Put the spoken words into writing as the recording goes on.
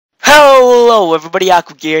Hello everybody,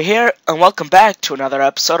 Aquagear here, and welcome back to another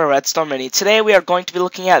episode of Redstone Mini. Today we are going to be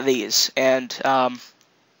looking at these, and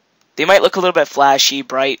they might look a little bit flashy,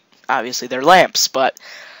 bright, obviously they're lamps, but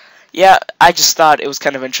yeah, I just thought it was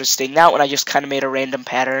kind of interesting. That one I just kind of made a random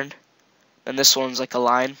pattern, and this one's like a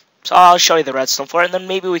line. So I'll show you the redstone for it, and then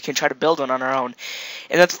maybe we can try to build one on our own.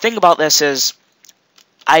 And the thing about this is,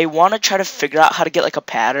 I want to try to figure out how to get like a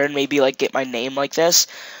pattern, maybe like get my name like this.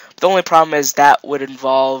 But the only problem is that would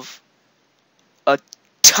involve a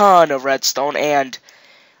ton of redstone, and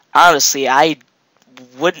honestly I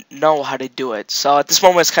wouldn't know how to do it. So at this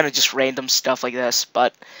moment it's kind of just random stuff like this,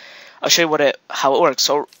 but I'll show you how it works.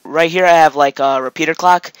 So right here I have like a repeater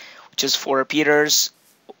clock, which is 4 repeaters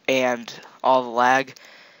and all the lag.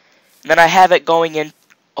 And then I have it going in.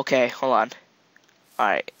 Okay, hold on.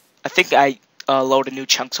 Alright, I think I loaded new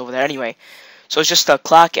chunks over there. Anyway, so it's just a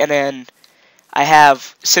clock, and then I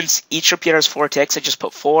have, since each repeater has 4 ticks, I just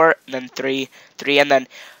put 4, and then 3, 3, and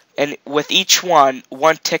with each one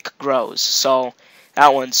tick grows. So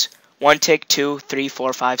that one's 1 tick, 2, 3,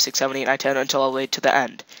 4, 5, 6, 7, 8, 9, 10, until all the way to the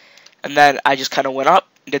end. And then I just kind of went up,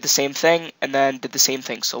 did the same thing, and then did the same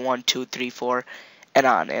thing. So 1, 2, 3, 4, and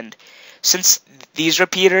on. And since these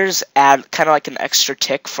repeaters add kind of like an extra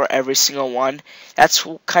tick for every single one, that's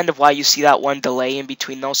kind of why you see that one delay in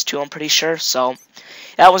between those two, I'm pretty sure. So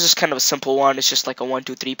that was just kind of a simple one. It's just like a 1,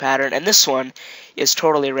 2, 3 pattern, and this one is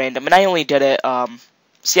totally random. And I only did it,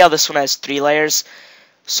 see how this one has 3 layers,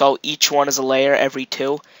 so each one is a layer every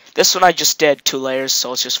 2. This one I just did 2 layers,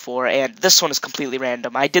 so it's just 4, and this one is completely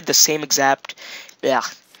random. I did the same exact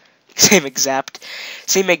thing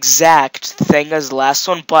as the last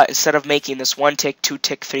one, but instead of making this 1 tick, 2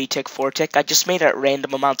 tick, 3 tick, 4 tick, I just made it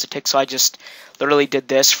random amounts of ticks. So I just literally did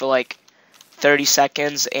this for like 30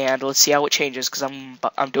 seconds, and let's see how it changes, because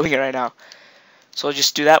I'm doing it right now. So I'll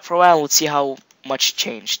just do that for a while, and let's see how much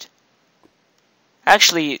changed.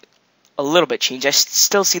 Actually, a little bit changed. I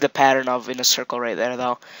still see the pattern of in a circle right there,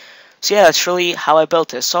 though. So yeah, that's really how I built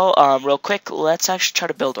this. So real quick, let's actually try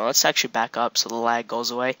to build one. Let's actually back up so the lag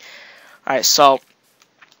goes away. Alright, so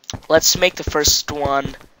let's make the first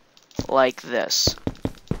one like this.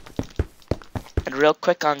 And real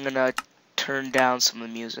quick, I'm gonna turn down some of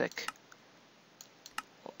the music.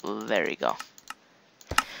 There you go.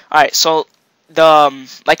 Alright, so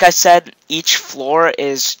like I said, each floor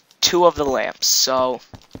is 2 of the lamps. So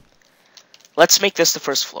let's make this the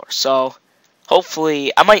first floor. So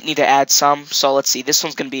hopefully, I might need to add some. So let's see, this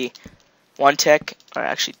one's gonna be 1 tick, or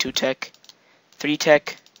actually 2 tick, 3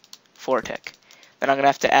 tick, 4 tick. Then I'm gonna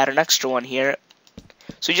have to add an extra one here.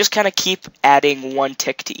 So you just kind of keep adding 1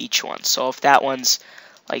 tick to each one. So if that one's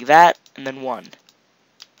like that, and then 1,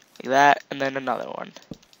 like that, and then another one.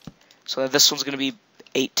 So this one's gonna be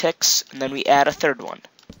 8 ticks, and then we add a third one.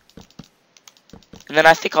 And then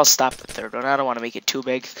I think I'll stop the third one. I don't want to make it too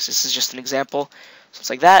big, because this is just an example. So it's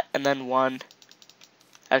like that, and then 1.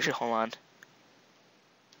 Actually, hold on.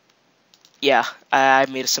 Yeah, I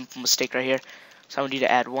made a simple mistake right here. So I'm going to need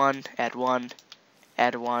to add 1, add 1,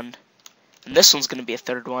 add 1. And this one's going to be a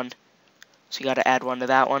third one. So you got to add 1 to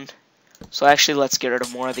that one. So actually, let's get rid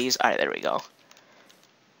of more of these. Alright, there we go.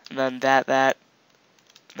 And then that, and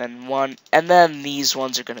then 1. And then these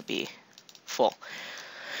ones are going to be full.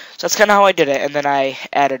 So that's kind of how I did it. And then I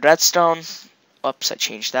added redstone. Oops, I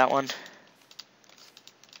changed that one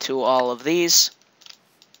to all of these.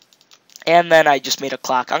 And then I just made a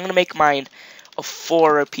clock. I'm going to make mine a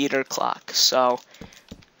 4 repeater clock. So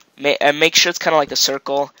make sure it's kind of like a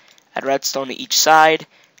circle. Add redstone to each side.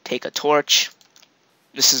 Take a torch.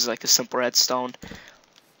 This is like a simple redstone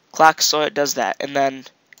clock, so it does that. And then,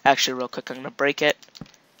 actually real quick, I'm going to break it.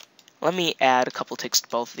 Let me add a couple ticks to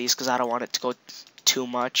both of these, because I don't want it to go too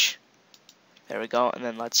much. There we go. And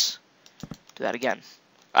then let's do that again.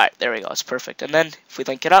 Alright, there we go. It's perfect. And then, if we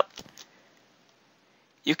link it up,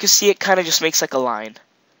 you can see it kind of just makes like a line.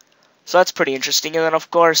 So that's pretty interesting. And then,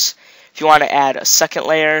 of course, if you want to add a second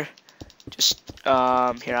layer, just,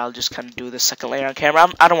 here, I'll just kind of do the second layer on camera.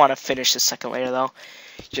 I don't want to finish the second layer, though.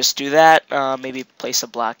 Just do that. Maybe place a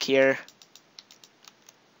block here.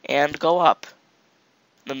 And go up.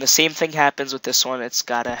 Then the same thing happens with this one. It's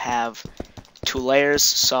got to have 2 layers.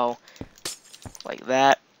 So, like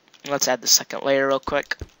that. Let's add the second layer real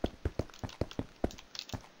quick.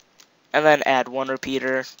 And then add 1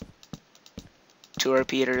 repeater, 2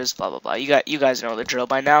 repeaters, blah blah blah. You guys know the drill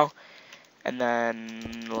by now. And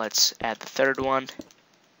then let's add the third one.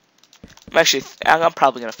 I'm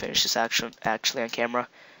probably gonna finish this actually on camera.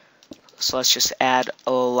 So let's just add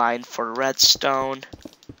a line for redstone,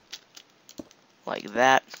 like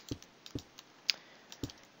that.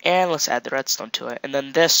 And let's add the redstone to it. And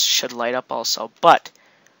then this should light up also. But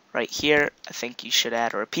right here, I think you should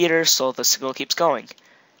add a repeater so the signal keeps going.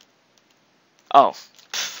 Oh,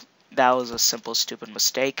 that was a simple, stupid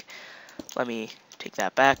mistake. Let me take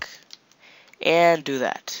that back and do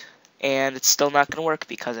that. And it's still not going to work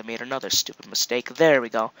because I made another stupid mistake. There we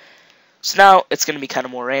go. So now it's going to be kind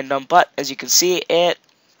of more random, but as you can see, it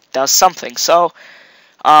does something. So,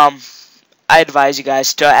 I advise you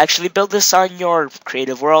guys to actually build this on your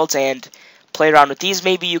creative worlds and play around with these.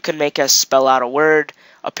 Maybe you can make us spell out a word,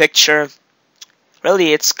 a picture.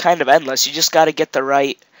 Really, it's kind of endless. You just got to get the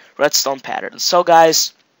right redstone pattern. So,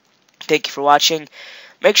 guys, thank you for watching.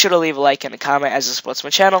 Make sure to leave a like and a comment as it supports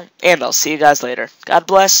my channel, and I'll see you guys later. God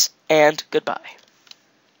bless, and goodbye.